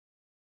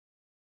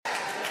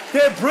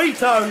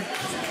Britto.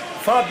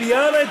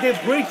 Fabiano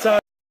Britto.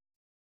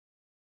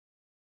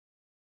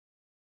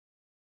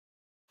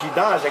 He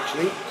does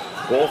actually.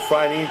 Ball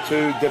thrown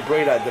into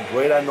Britto.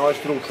 Britto, nice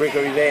little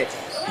trickery there.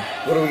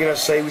 What are we going to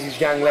see with this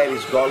young lad?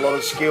 He's got a lot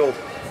of skill.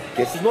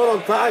 Guess he's not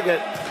on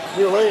target.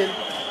 Neil Ian.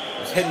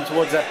 He's heading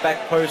towards that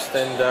back post,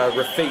 and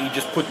Rafiki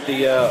just put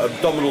the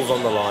abdominals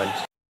on the line.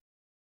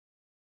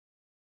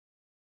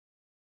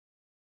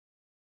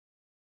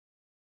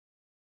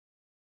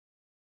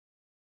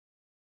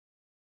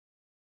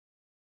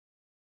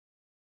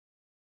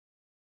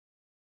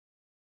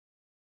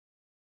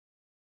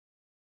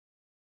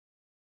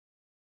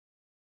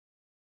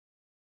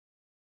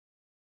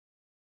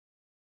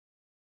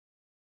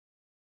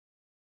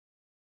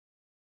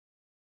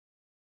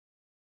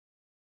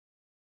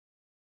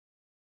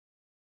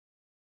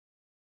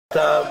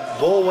 The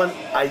ball went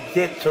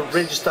yet to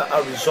register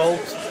a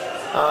result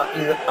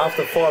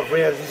after 5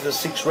 rounds. This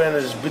is the 6th round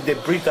as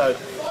Britto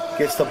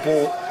gets the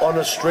ball on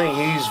a string.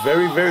 He's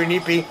very, very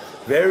nippy,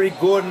 very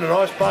good, and a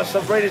nice pass to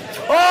Britto.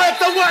 Oh,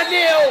 it's a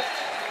 1-0!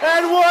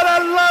 And what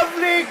a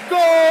lovely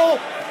goal!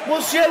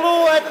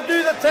 Musialo had to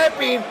do the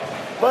tapping,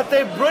 but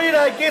then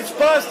Britto gets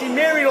past him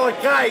merry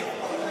like cake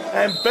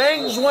and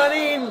bangs one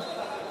in.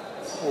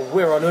 Well,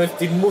 where on earth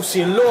did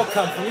Musialo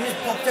come from? He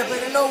just popped up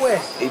out of nowhere.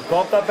 He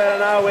popped up out of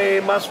nowhere.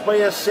 It must be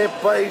a set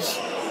piece.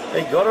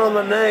 He got it on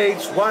the knee.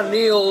 It's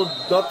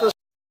 1-0. Got the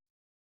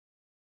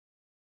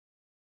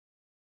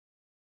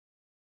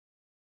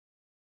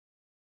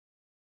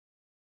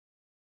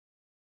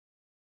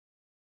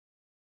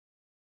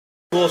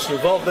course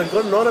involved. They've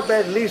got not a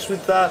bad list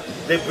with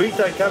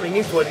Britto coming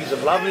into it. He's a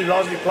lovely,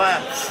 lovely player.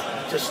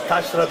 Just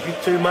touched it a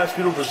bit too much.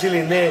 Little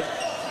Brazilian there.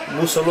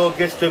 Musialo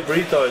gets to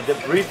Britto.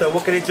 Britto,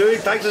 what can he do? He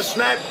takes a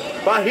snap,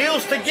 but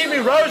heels to Gimme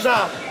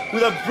Rosa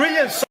with a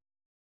brilliant.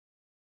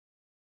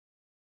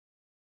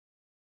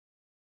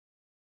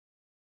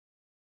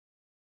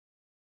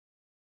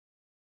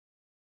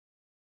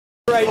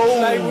 Great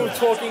play. We were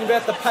talking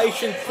about the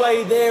patient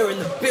play there and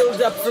the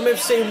build-up from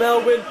FC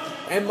Melbourne.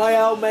 And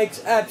Mayal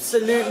makes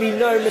absolutely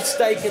no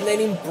mistake and then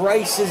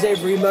embraces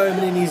every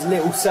moment in his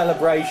little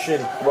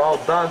celebration. Well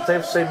done to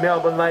FC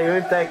Melbourne. They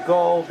earned that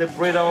goal.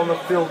 Britto on the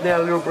field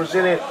now, little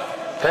Brazilian.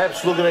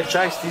 Perhaps looking to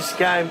chase this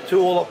game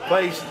 2-all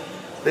apiece.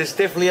 There's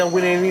definitely a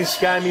winner in this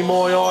game in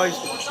my eyes.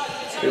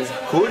 It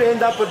could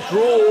end up a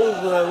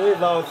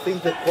draw. I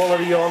think the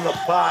quality on the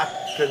park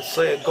can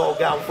see a goal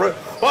going through.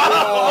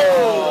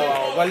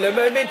 Oh, well, the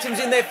momentum's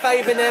in their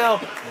favour now,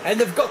 and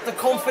they've got the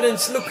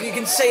confidence. Look, you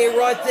can see it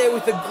right there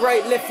with the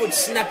great left foot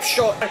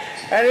snapshot.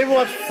 And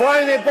everyone's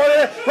throwing their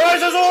body.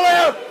 Rosa's all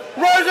out.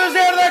 Rosa's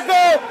out of that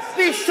goal.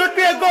 This should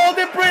be a goal.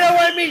 Britto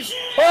won't miss.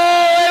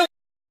 Oh!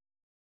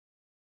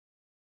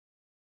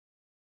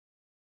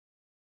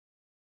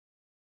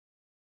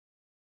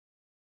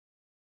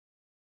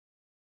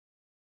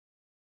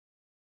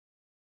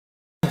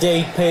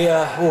 Indeed,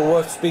 Peter,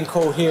 what's been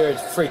called here is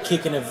free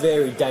kick in a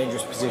very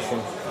dangerous position.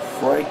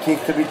 Free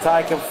kick to be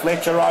taken.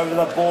 Fletcher over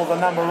the ball. The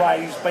number 8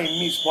 has been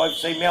missed by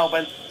FC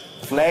Melbourne.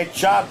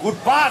 Fletcher, good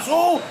pass.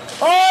 Oh,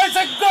 it's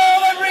a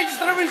goal that reached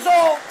the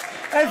result.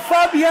 And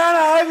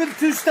Fabiano over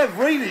to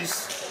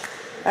Stavridis.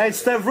 And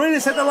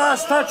Stavridis at the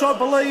last touch, I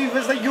believe,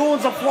 as the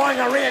yawns are flying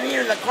around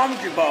here in the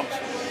commentary box.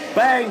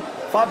 Bang.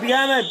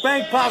 Fabiano,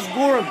 bang past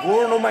Goran.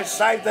 Goran almost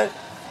saved it.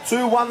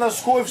 2-1 the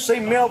score.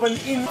 FC Melbourne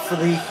in for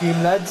the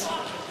Hume lads.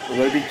 We've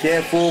got to be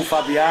careful.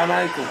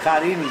 Fabiano can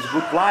cut in. He's a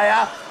good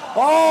player.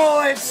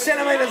 Oh, it's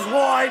centimetres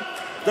wide.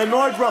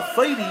 Denied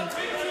Rafiki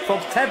from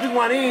tapping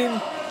one in.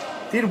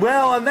 Did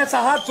well, and that's a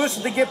hard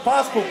person to get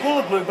past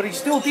Kukuloglu, but he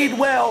still did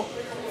well.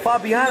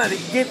 Fabiano to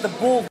get the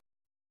ball.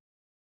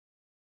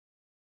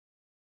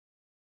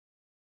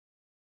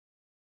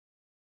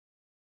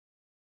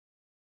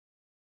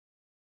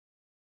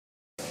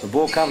 The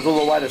ball comes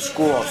all the way to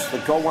Scoros. They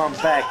got one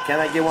back. Can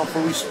they get one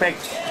for respect?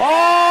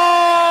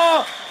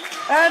 Oh!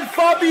 And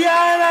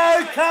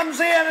Fabiano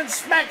comes out and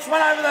smacks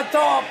one over the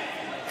top.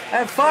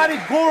 And Fadi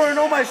Goran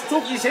almost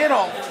took his head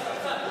off.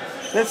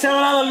 Let's have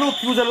another look.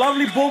 It was a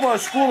lovely ball by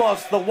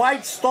Scoros. The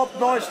weight stopped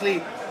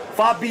nicely.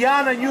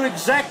 Fabiano knew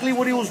exactly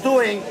what he was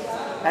doing.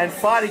 And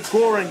Fadi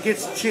Goran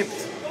gets chipped.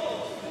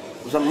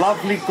 It was a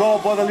lovely goal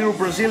by the little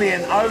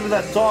Brazilian. Over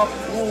the top.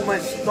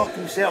 Almost knocked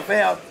himself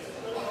out.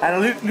 And a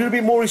little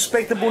bit more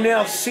respectable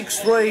now.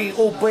 6-3,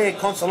 albeit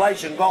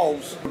consolation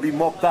goals. Will be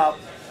mopped up.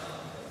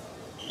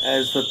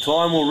 As the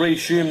time will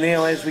resume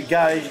now as we go.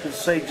 As you can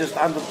see, just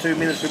under 2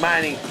 minutes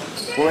remaining.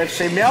 Will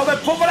FC Melbourne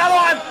put another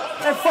one,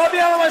 and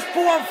Fabiano must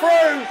pull one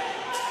through.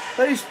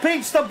 But he's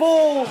pinched the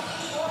ball,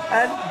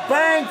 and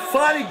bang,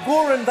 Fadi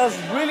Goran does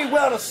really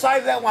well to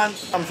save that one.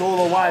 Comes all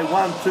the way,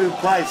 1-2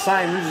 play,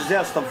 same, loses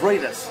out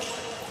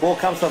Stavridis. Ball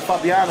comes to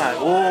Fabiano.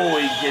 Oh,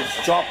 he gets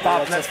chopped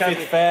up. That's a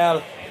fifth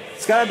foul.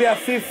 It's going to be a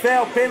 5th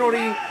foul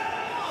penalty.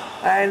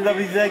 And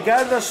they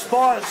go to the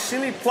spot,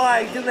 silly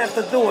play, didn't have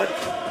to do it.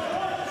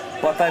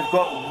 But they've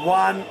got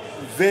one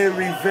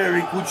very,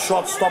 very good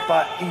shot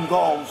stopper in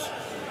goals.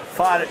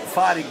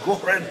 Fadi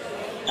Goran.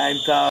 And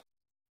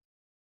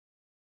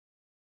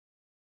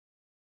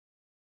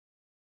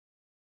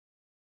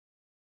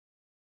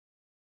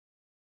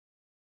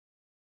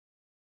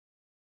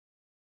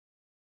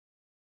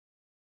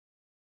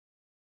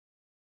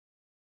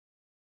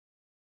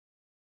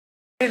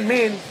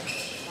Men.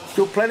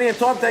 Still plenty of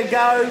time to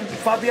go.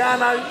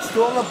 Fabiano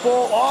still on the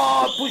ball.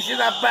 Oh, pushing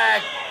that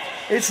back.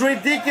 It's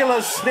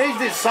ridiculous. There's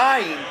this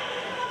saying.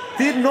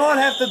 Did not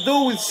have to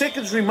do with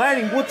seconds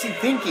remaining. What's he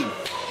thinking?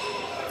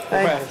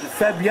 And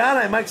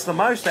Fabiano makes the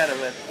most out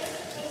of it.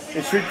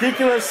 It's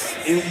ridiculous.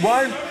 It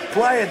won't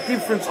play a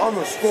difference on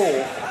the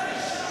score.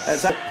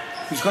 As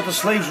he's got the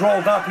sleeves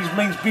rolled up. He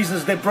means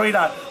business. De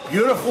Britto.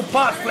 Beautiful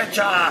pass,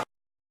 Fletcher.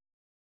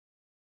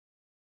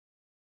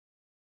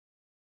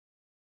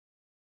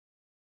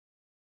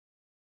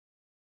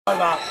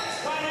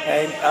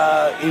 And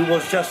it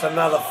was just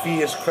another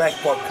fierce crack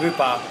by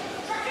Cooper.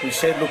 We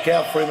said look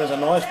out for him. There's a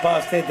nice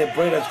pass there. De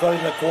Britto's got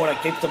in the corner,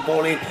 keeps the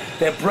ball in.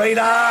 De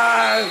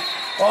Britto!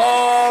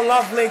 Oh,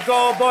 lovely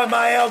goal by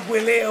Mael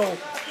Guilil.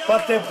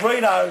 But De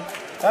Britto,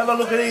 have a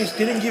look at this.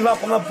 Didn't give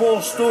up on the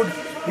ball, stood,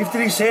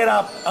 lifted his head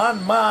up,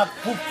 unmarked,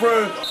 put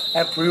through.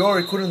 And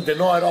Priori couldn't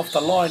deny it off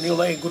the line. He'll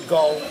lead. Good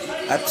goal.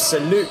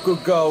 Absolute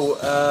good goal.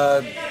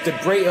 De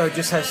Britto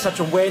just has such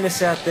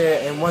awareness out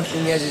there, and one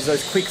thing he has is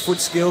those quick foot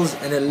skills,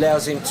 and it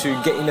allows him to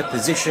get in a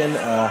position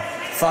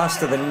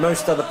faster than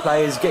most other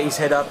players, get his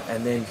head up,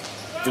 and then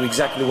do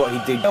exactly what he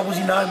did. That was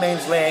in no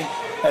man's land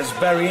as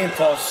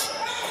Barrientos,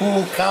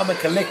 cool, calm and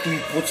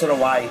collected, puts it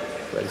away.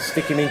 But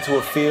stick him into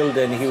a field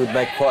and he would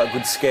make quite a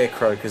good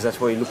scarecrow, because that's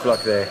what he looked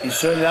like there. He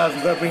certainly does.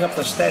 We've got to bring up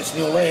the stats,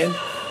 Neil Land.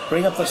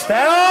 Bring up the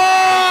stats.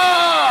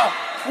 Oh!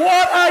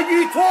 What are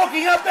you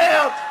talking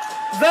about?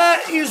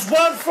 That is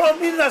one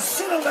from in the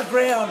centre of the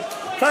ground.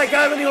 Take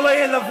over, Neil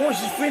Land. The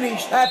voice is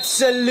finished.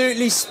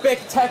 Absolutely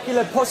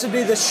spectacular.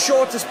 Possibly the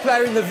shortest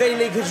player in the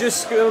V-League has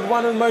just scored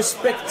one of the most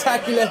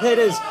spectacular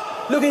headers.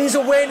 Look at his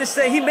awareness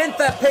there. He meant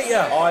that,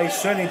 Peter. Oh, he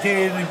certainly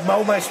did. He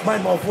almost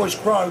made my voice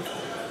croak.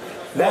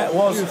 That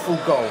was a beautiful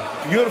goal.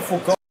 Beautiful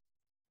goal.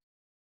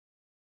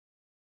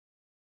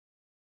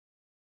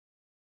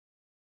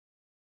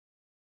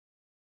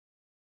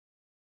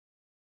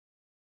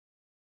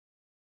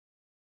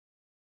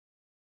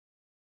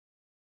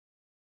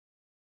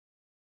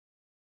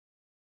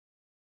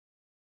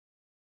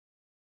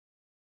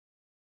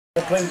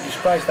 Plenty of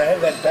space. They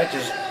have that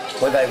batches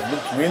where they've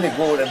looked really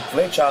good, and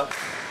Fletcher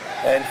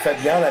and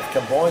Fabiano have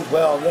combined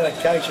well on that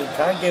occasion.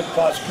 Can't get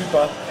past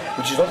Cooper,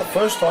 which is not the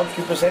first time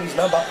Cooper's had his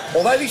number.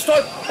 Although this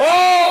time,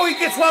 oh, he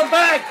gets one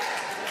back.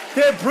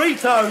 De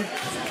Britto,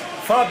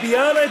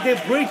 Fabiano De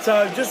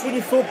Britto, just when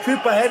you thought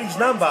Cooper had his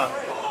number,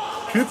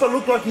 Cooper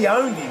looked like he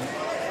owned him.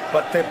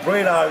 But De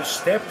Britto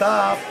stepped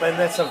up, and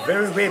that's a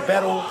very rare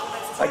battle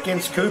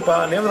against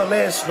Cooper.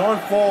 Nevertheless,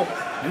 9-4,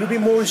 a little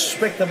bit more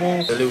respectable.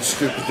 A little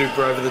scooper-duper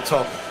over the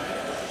top.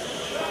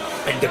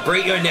 And De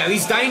Britto now,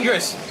 he's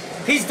dangerous.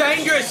 He's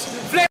dangerous.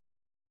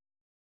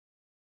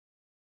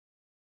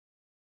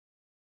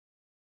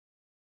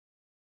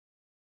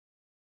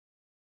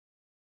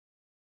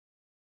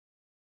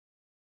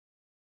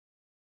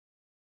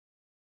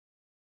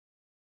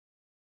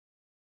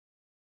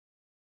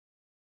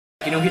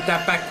 He'll hit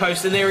that back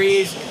post, and there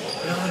he is.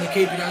 Oh, the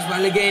keeper does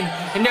well again.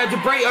 And now De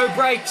Britto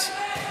breaks.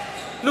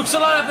 Looks a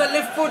lot up that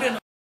left foot, and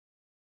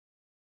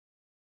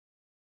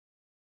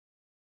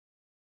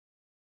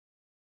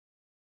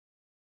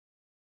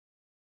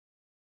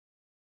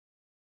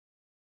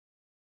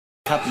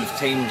a couple of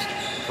teams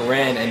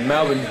ran, and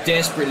Melbourne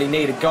desperately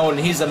need a goal, and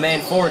here's the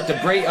man for it. De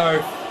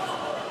Britto.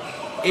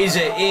 Is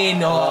it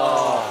in?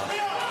 Oh,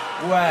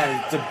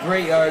 wow. De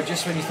Britto,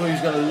 just when you thought he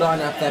was going to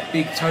line up that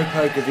big toe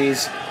poke of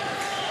his.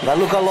 They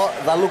look a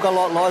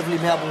lot lively,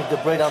 Melbourne, with De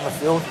Britto on the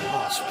field.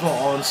 Oh,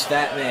 spot on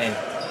stat, man.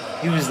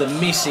 He was the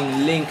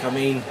missing link. I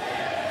mean,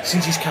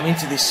 since he's come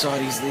into this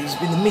side, he's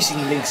been the missing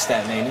link,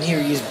 stat, man. And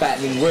here he is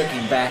battling,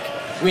 working back,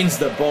 wins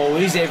the ball.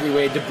 He's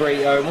everywhere, De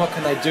Britto. And what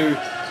can they do?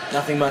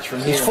 Nothing much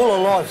from here. He's full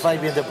of life,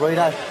 Fabian De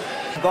Britto.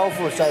 Goal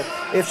for us, so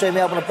FC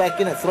Melbourne are back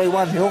in at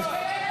 3-1, Hill.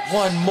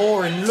 One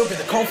more, and look at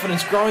the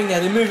confidence growing now.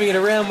 They're moving it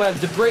around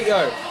with De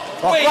Britto.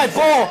 Oh, great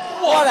ball!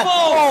 What a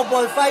ball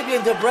by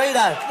Fabian De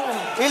Britto.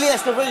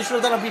 Ilias De Britto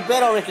should have done a bit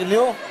better, I reckon,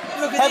 Neil.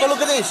 Have a look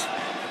at this.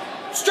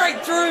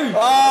 Straight through.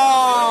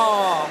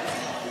 Oh!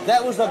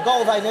 That was the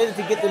goal they needed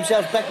to get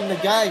themselves back in the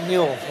game,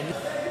 Neil.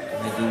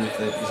 What they do with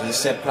it? Is it a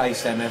set play,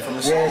 Stan, man? From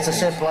the yeah, it's a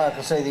set play, I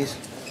can see this.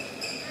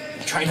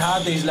 They train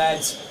hard, these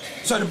lads.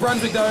 So to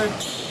Brunswick, though,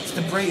 it's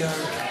De Britto.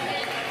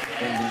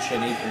 And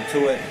Shen equal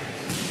to it.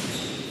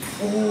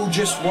 Oh,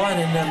 just one,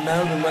 and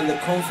Melbourne, well, the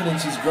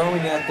confidence is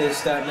growing out there,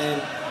 stat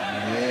man.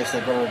 Yes,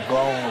 they've got a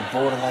goal on the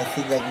board, and they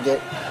think they can get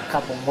a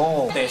couple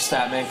more. There,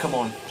 stat man, come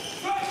on.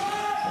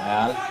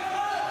 Well,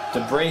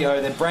 De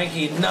Britto, they're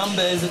breaking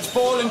numbers, it's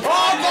falling.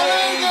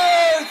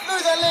 Oh,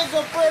 through the legs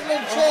of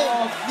Brendan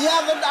Chen. The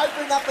oven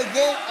opened up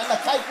again, and the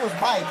cake was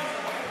made.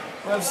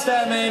 Well,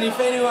 stat man, if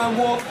anyone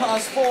walked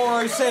past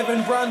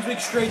 407 Brunswick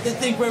Street, they'd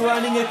think we're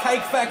running a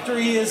cake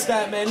factory here,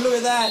 stat man. Look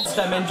at that.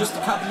 Stat man, just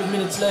a couple of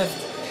minutes left.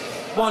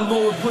 One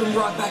more would put him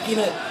right back in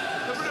it.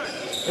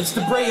 It's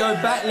De Britto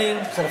battling.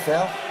 Is that a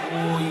foul?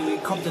 Oh, he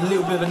copped a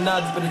little bit of a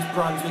nudge, but it's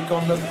Brunswick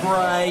on the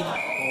break.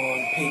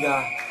 Oh,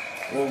 Pigger.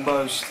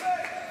 Almost.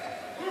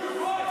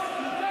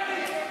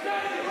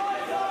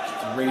 Just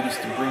the Reeders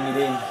to bring it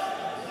in.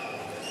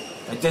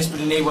 They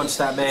desperately need one,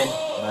 stat man.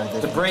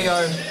 No,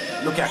 Britto,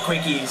 look how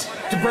quick he is.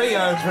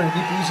 Britto. It's very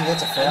easy,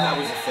 that's a foul. And that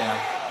was a foul.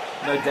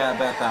 No doubt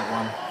about that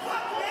one.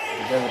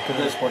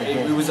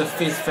 It was a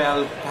 5th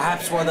foul.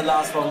 Perhaps why the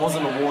last one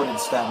wasn't awarded,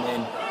 stat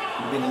man. It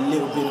would have been a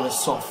little bit of a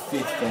soft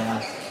 5th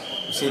foul.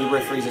 You see the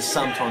referees are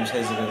sometimes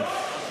hesitant.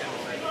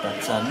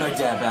 But no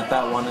doubt about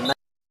that one. And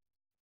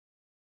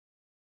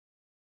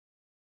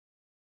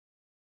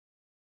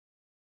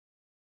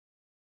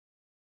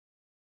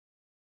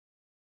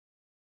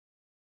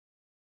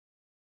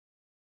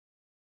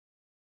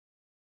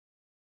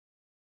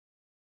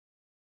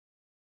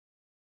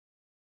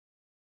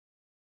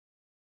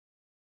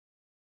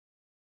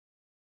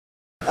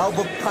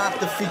Albert Park,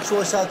 the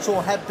Fitzroy, so it's all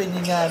happening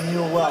in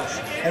New Welsh.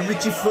 And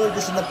Richie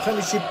Ferguson, the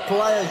Premiership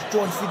players,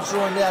 joined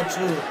Fitzroy now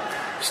too.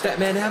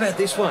 Statman, how about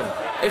this one?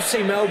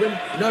 FC Melbourne,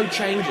 no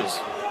changes.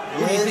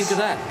 What do you think of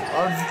that?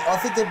 I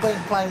think they've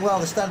been playing well.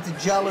 They're starting to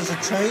gel as a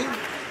team.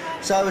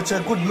 So it's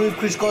a good move,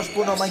 Chris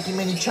Gospel, not making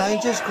many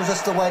changes, because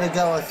that's the way to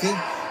go, I think.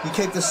 You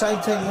keep the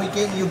same team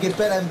weekend, you'll get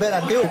better and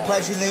better. Bill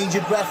plays in the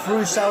injured Raf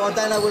Russo. I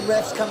don't know when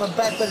Raf's coming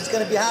back, but it's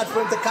going to be hard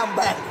for him to come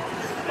back.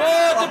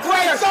 Oh, the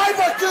great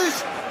save,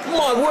 Goose!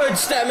 My word,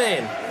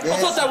 Statman. Yes. I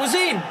thought that was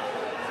in.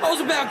 I was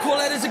about to call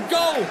that as a goal.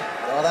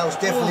 Oh, that was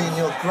definitely in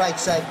your great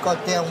save.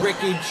 Got down.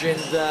 Wreckage, and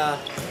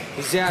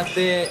he's out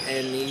there,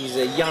 and he's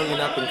a young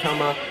and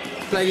up-and-comer.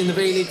 Played in the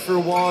V-League for a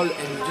while,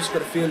 and you just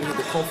got a feeling that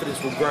the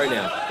confidence will grow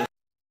now.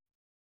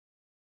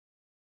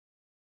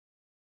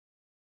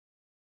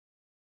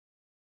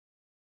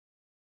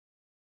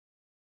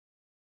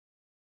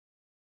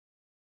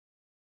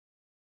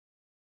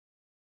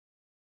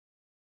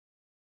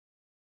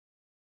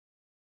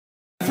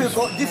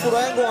 Got different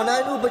angle on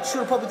angle, but should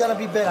have probably done a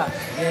bit better.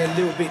 Yeah, a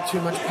little bit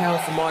too much power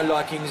for my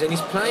likings, and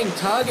he's playing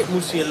target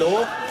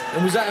Musiala,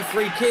 and was that a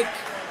free kick?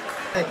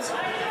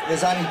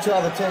 There's only 2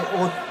 other teams,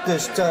 or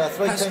there's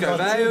 3 teams on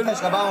 2.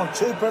 Pascoe on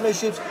 2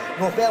 premierships,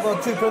 North Melbourne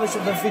on 2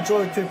 premierships, and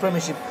Fitzroy on 2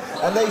 premierships.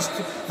 And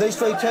these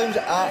 3 teams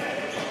are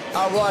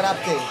right up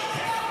there.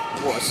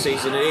 What a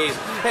season it is.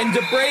 And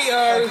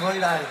Britto.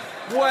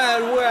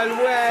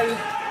 Well.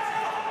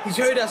 He's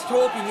heard us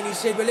talking and he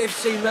said, well,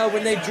 FC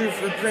Melbourne, they drew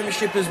for a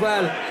premiership as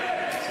well.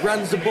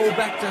 Runs the ball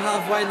back to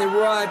halfway and they're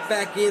right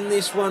back in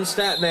this one,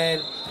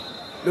 Statman.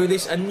 Look at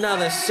this,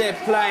 another set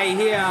play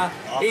here.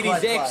 It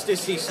is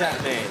ecstasy,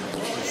 Statman.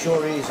 It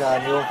sure is,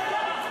 Neil.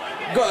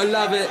 Gotta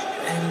love it.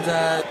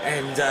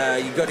 And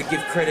you got to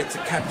give credit to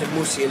Captain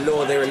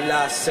Musiala there, a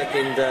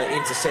last-second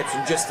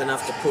interception, just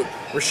enough to put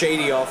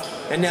Rashidi off.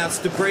 And now it's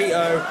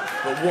Britto,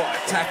 but what a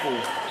tackle.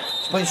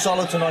 It's been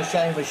solid tonight,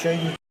 Shane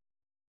Rashidi.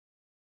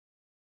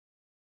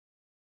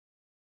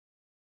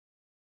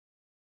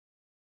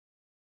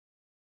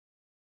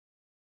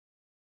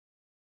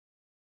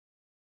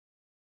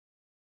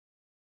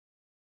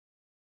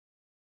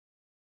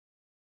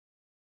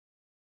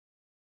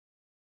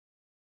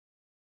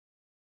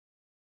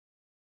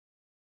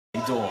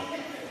 Door.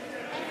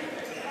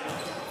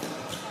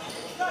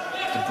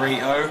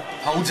 Britto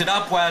holds it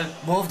up well.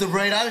 Move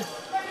Britto.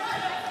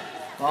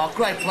 Oh,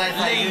 great play,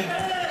 Fabiano.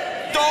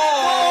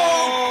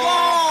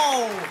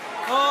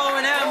 Oh,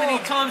 and how many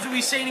times have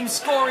we seen him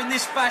score in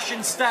this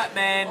fashion,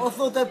 Statman? I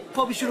thought that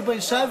probably should have been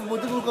savable.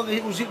 It didn't look like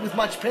it was hit with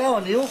much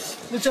power, Neil.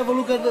 Let's have a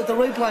look at the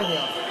replay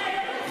now.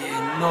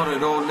 Yeah, not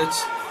at all.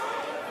 Let's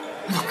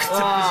look at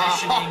the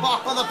positioning.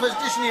 The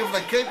positioning of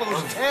the keeper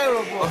was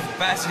terrible. Of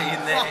Batty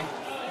in there.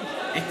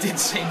 It did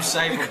seem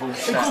savable.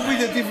 It could be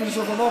the difference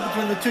of the night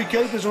between the 2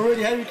 keepers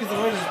already. Harry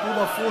Kithareda's pulled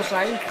off 4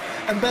 saves,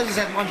 and Bazza's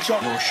had 1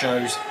 shot. More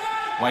shows.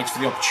 Waits for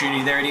the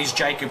opportunity. There it is,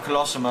 Jacob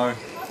Colosimo.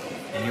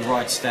 And you're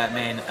right,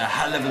 Statman. A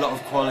hell of a lot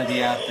of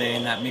quality out there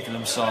in that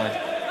Mickleham side.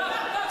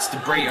 It's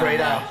Britto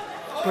now.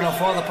 Put on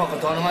fire the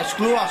pocket dynamite.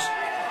 Screw us.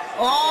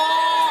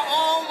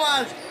 Oh,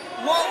 almost.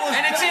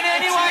 And it's in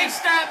anyway,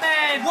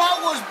 Statman!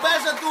 What was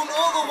Bazza doing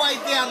all the way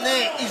down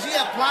there? Is he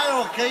a player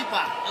or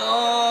keeper?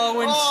 Oh,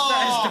 when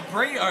that's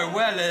Britto.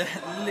 Well,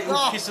 a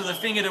little kiss of the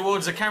finger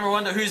towards the camera.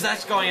 Wonder who's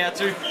that's going out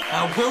to.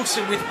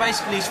 Wilson, with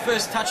basically his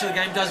first touch of the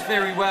game, does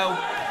very well.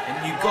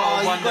 And you've got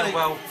to wonder,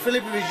 well...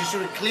 Filipovic just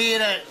sort of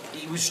cleared it.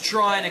 He was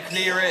trying to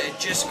clear it. It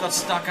just got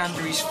stuck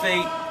under his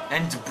feet.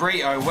 And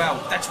Britto,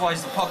 well, that's why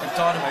he's the pocket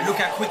dynamo. Look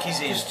how quick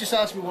he's in. Just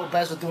ask me what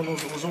Bazza doing.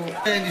 It was all...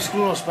 And you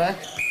screw us back.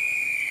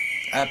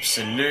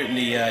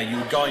 Absolutely, you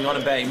were going on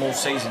about him all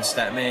season,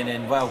 Statman,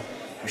 and well,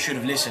 we should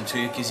have listened to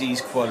you because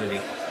he's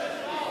quality.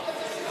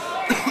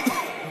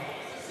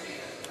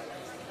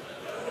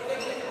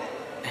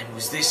 And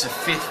was this a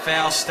 5th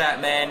foul,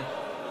 Statman?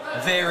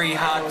 Very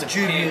hard to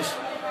pick.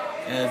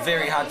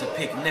 Very hard to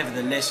pick.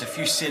 Nevertheless, a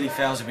few silly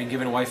fouls have been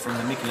given away from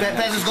the Mickleham.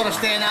 Bazza's got to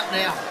stand up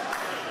now.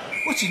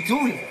 What's he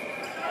doing?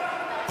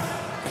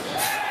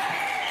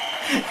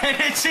 And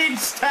it's in,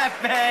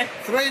 Statman.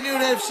 3-0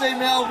 to FC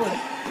Melbourne.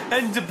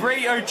 And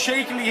Britto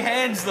cheekily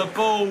hands the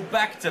ball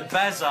back to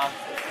Bazza.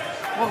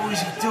 What was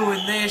he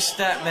doing there,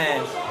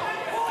 Statman?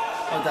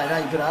 I don't know,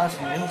 you better ask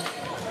him, Neil.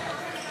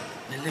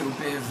 A little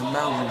bit of the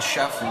Melbourne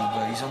shuffle,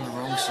 but he's on the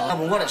wrong side. Oh,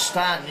 well, what a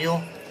start,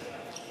 Neil.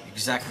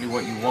 Exactly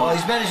what you want. Oh,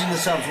 he's managing the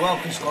subs well,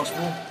 Chris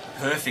Gospel.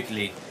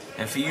 perfectly.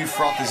 And for you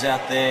frothers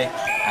out there,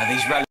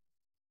 these rally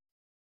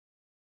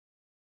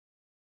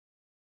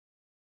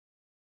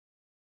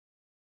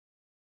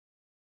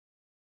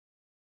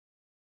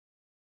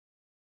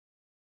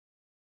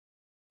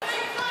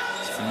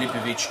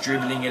Filipovic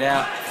dribbling it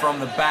out from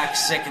the back,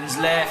 seconds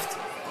left,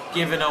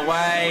 given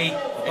away.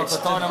 It's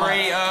Britto.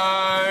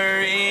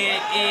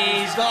 It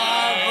is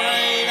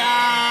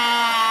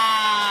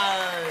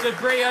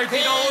Britto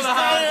did all the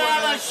hard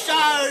work. On the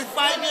show,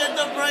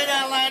 Fabiano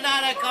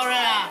Leonardo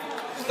Correa,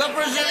 the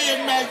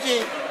Brazilian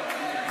magic.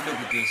 Look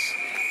at this.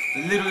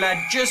 The little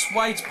lad just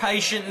waits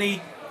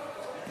patiently,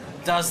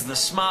 does the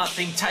smart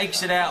thing,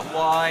 takes it out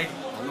wide.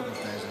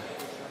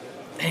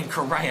 And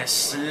Correa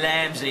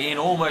slams it in,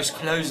 almost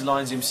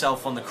clotheslines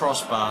himself on the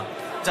crossbar.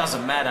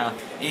 Doesn't matter,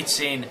 it's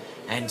in.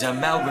 And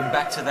Melbourne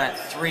back to that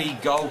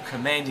 3-goal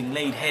commanding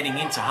lead heading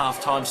into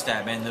half-time,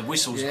 stat man. The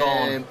whistle's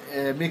gone.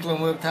 Micklin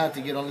worked hard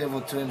to get on level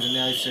terms, and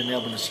now FC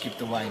Melbourne has skipped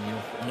away,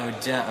 Neil. No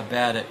doubt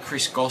about it.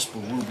 Chris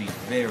Gospel will be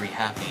very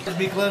happy.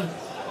 Micklin,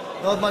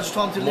 not much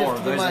time to More left.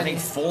 of those, I think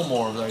 4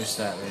 more of those,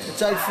 stat man.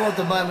 It's 8-4 at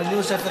the moment.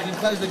 Neil, so if they can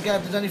close the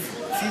gap, there's only a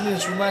few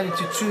minutes remaining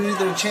to 2.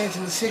 They're a chance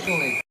in the second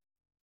leg.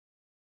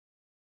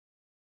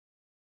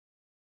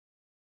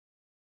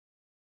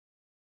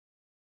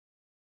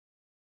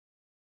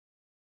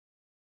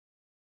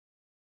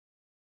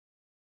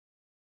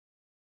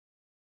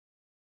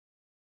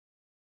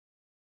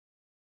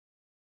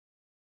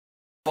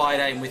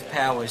 Wide aim with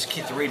powers.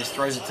 Kitharidis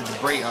throws it to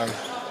Britto.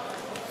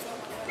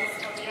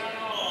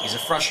 He's a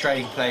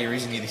frustrating player,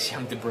 isn't he, this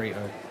young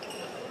Britto?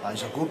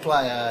 He's a good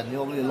player.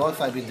 Neil, really like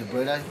Fabiano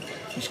Britto.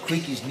 He's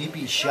quick, he's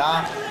nippy, he's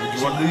sharp,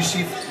 he's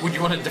elusive. Would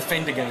you want to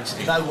defend against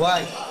him? No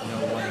way.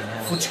 No way,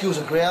 no. Foot skills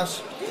are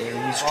grouse.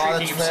 Yeah, he's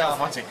tricking himself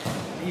once it.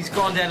 He's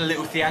gone down a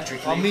little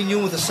theatrically. I mean, you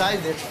with the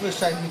save there. It's the first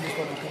save he's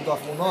got pulled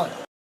off all night.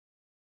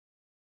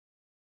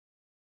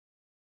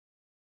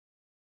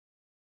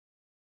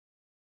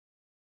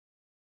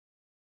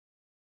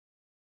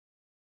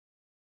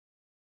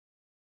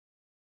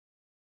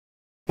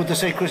 Good to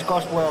see Chris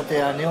Gospel out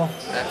there, Neil.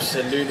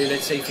 Absolutely.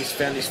 Let's see if he's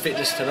found his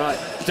fitness tonight.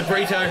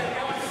 Britto!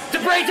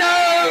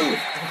 Britto!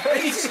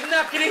 He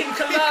snuck it in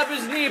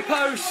Calaba's near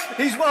post.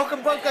 He's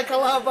welcomed Bronco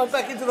Calaba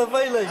back into the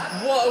V-League.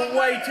 What a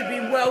way to be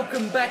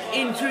welcomed back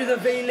into the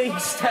V-League,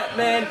 stat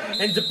man.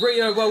 And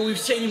Britto, well, we've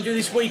seen him do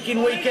this week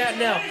in, week out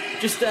now.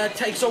 Just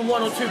takes on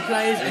 1 or 2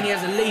 players and he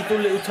has a lethal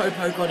little toe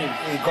poke on him.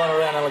 He got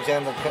around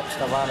Alexander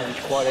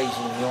Stevanovic quite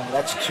easy, Neil.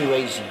 That's too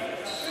easy.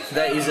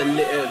 That is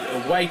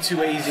a way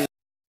too easy.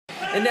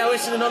 And now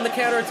Essendon on the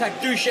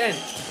counter-attack. Duchenne.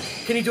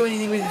 Can he do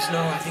anything with this? No,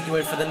 I think he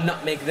went for the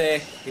nutmeg there.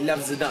 He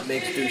loves the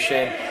nutmegs,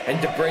 Duchenne. And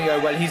Britto,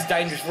 well, he's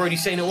dangerous. We've already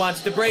seen it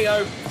once.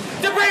 Britto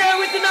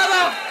with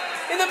another!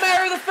 In the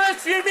matter of the first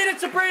few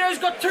minutes, Britto's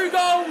got 2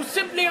 goals.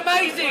 Simply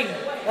amazing.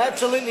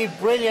 Absolutely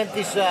brilliant,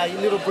 this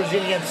little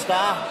Brazilian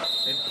star.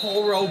 And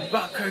poor old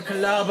Bronco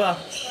Calaba,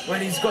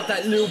 when he's got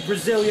that little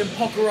Brazilian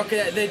pocket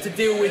rocket out there to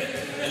deal with.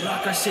 And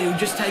like I said, he'll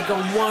just take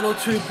on 1 or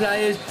 2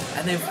 players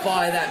and then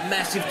fire that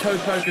massive toe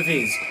poke of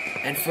his.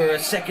 And for a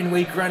second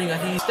week running, I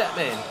think he's that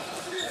man.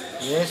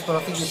 Yes, but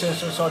I think this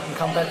Essendon side can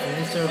come back from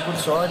this. They're a good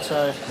side,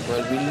 so...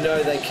 Well, we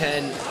know they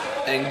can.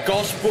 And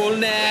Gospel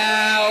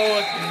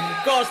now!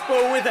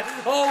 Gospel with it.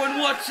 Oh, and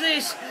watch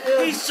this!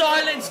 He's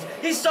silenced!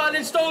 He's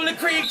silenced all the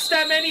critics,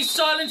 that man! He's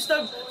silenced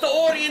the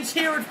audience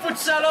here at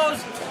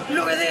Futsalos!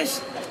 Look at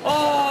this!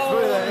 Oh!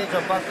 Through the legs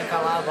of Bronco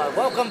Calaba.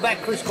 Welcome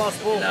back, Chris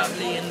Gospel.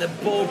 Lovely, and the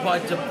ball by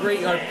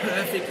Britto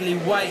perfectly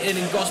weighted,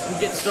 and Gospel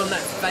gets it on that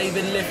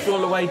favoured left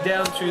all the way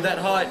down to that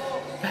height.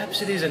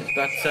 Perhaps it isn't,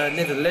 but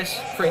nevertheless,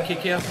 free kick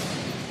here.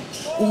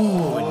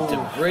 Ooh,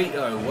 and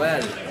Britto,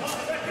 well,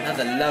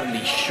 another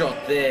lovely shot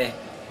there.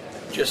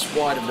 Just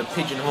wide of the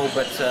pigeonhole,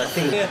 but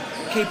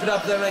keep it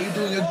up there, mate.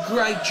 You're doing a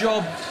great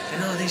job.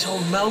 And these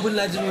whole Melbourne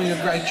lads are doing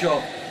a great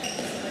job.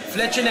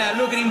 Fletcher now,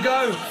 look at him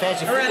go.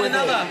 Around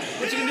another.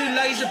 What's he going to do?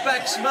 Laser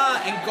back,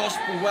 smart. And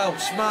Gospel, well,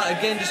 smart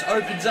again, just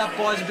opens up,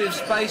 buys a bit of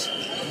space.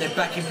 And they're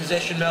back in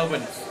possession,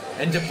 Melbourne.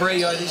 And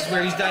Britto, this is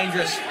where he's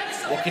dangerous.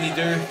 What can he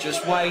do?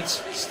 Just wait.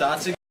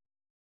 Starts again.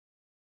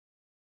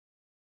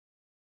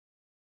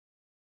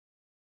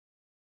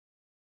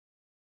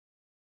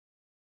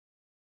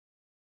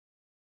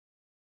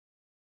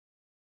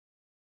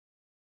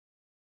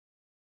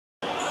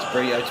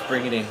 Britto to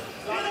bring it in.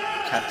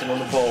 Captain on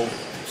the ball.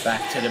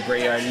 Back to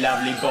Britto.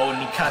 Lovely ball,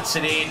 and he cuts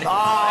it in.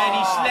 And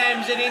he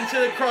slams it into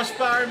the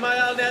crossbar in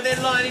Mayal. Now they're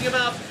lining him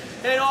up.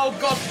 And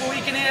Gospel,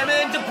 he can hear him.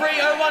 And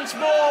Britto once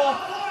more.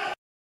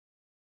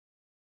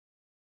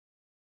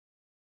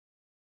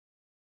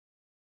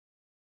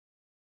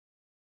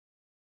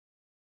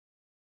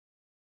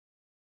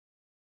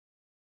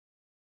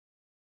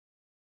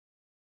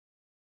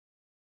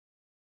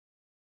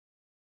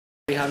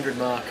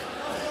 Mark,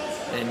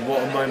 and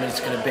what a moment it's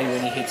going to be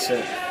when he hits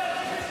it.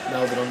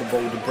 Melbourne on the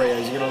ball, Britto.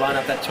 Is he going to line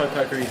up that toe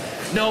poker?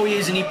 No, he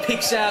isn't. He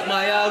picks out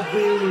Mayal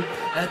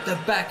at the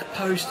back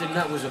post, and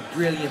that was a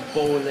brilliant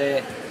ball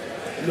there.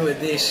 Look at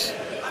this.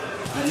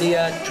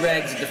 Leah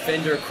drags the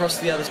defender across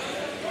the other side.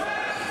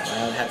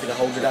 Happy to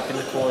hold it up in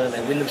the corner.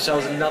 They win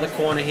themselves another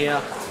corner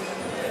here.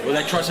 Will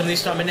they try some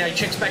this time? And now he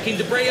checks back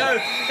into Britto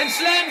and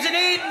slams it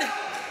in.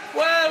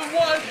 Well,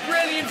 what a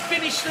brilliant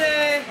finish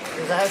there.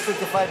 There's a hat-trick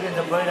to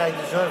Fabiano.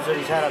 He deserves it.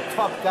 He's had a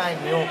top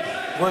game, Neil.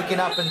 Working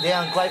up and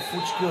down, great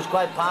foot skills,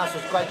 great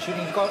passes, great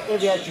shooting. He's got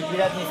every attribute,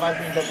 hasn't he,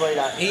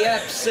 Fabiano? He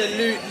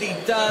absolutely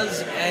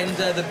does. And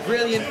the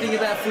brilliant thing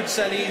about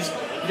futsal is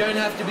you don't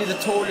have to be the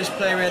tallest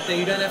player out there.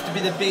 You don't have to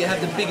be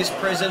have the biggest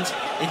presence.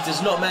 It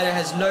does not matter. It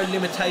has no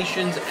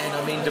limitations. And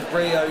I mean,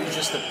 Britto is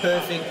just the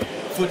perfect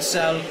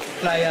futsal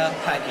player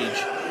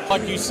package.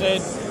 Like you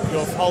said,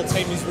 your whole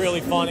team is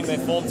really finding their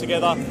form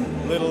together.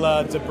 Little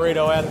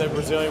Britto out there,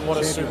 Brazilian, what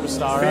a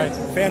superstar, eh?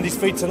 Found his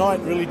feet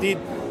tonight, really did.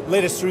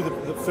 Led us through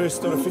the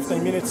first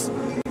 15 minutes.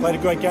 Played a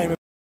great game.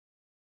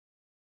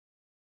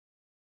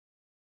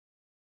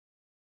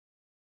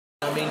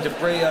 I mean,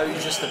 Britto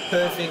is just the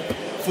perfect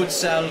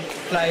futsal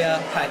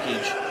player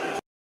package.